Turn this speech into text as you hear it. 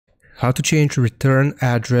How to change return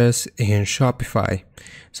address in Shopify.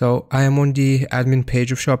 So I am on the admin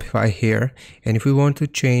page of Shopify here, and if we want to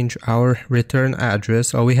change our return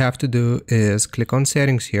address, all we have to do is click on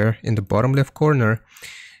settings here in the bottom left corner.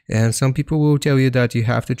 And some people will tell you that you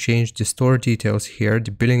have to change the store details here, the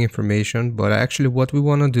billing information, but actually what we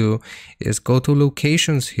want to do is go to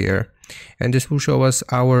locations here, and this will show us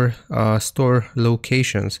our store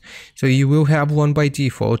locations. So you will have one by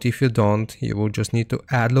default. If you don't, you will just need to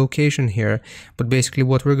add location here. But basically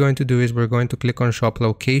what we're going to do is we're going to click on shop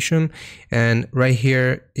location, and right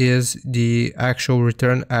here is the actual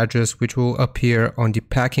return address which will appear on the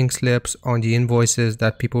packing slips, on the invoices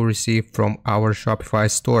that people receive from our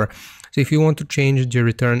Shopify store. So if you want to change the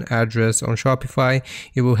return address on Shopify,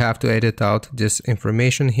 you will have to edit out this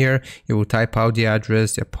information here. You will type out the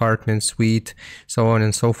address, the apartment, suite, so on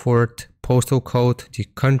and so forth, postal code, the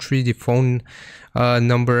country, the phone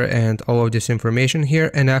number, and all of this information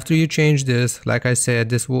here. And after you change this, like I said,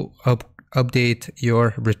 this will update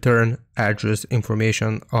your return address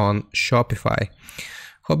information on Shopify.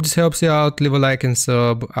 Hope this helps you out. Leave a like and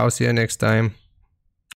sub. I'll see you next time.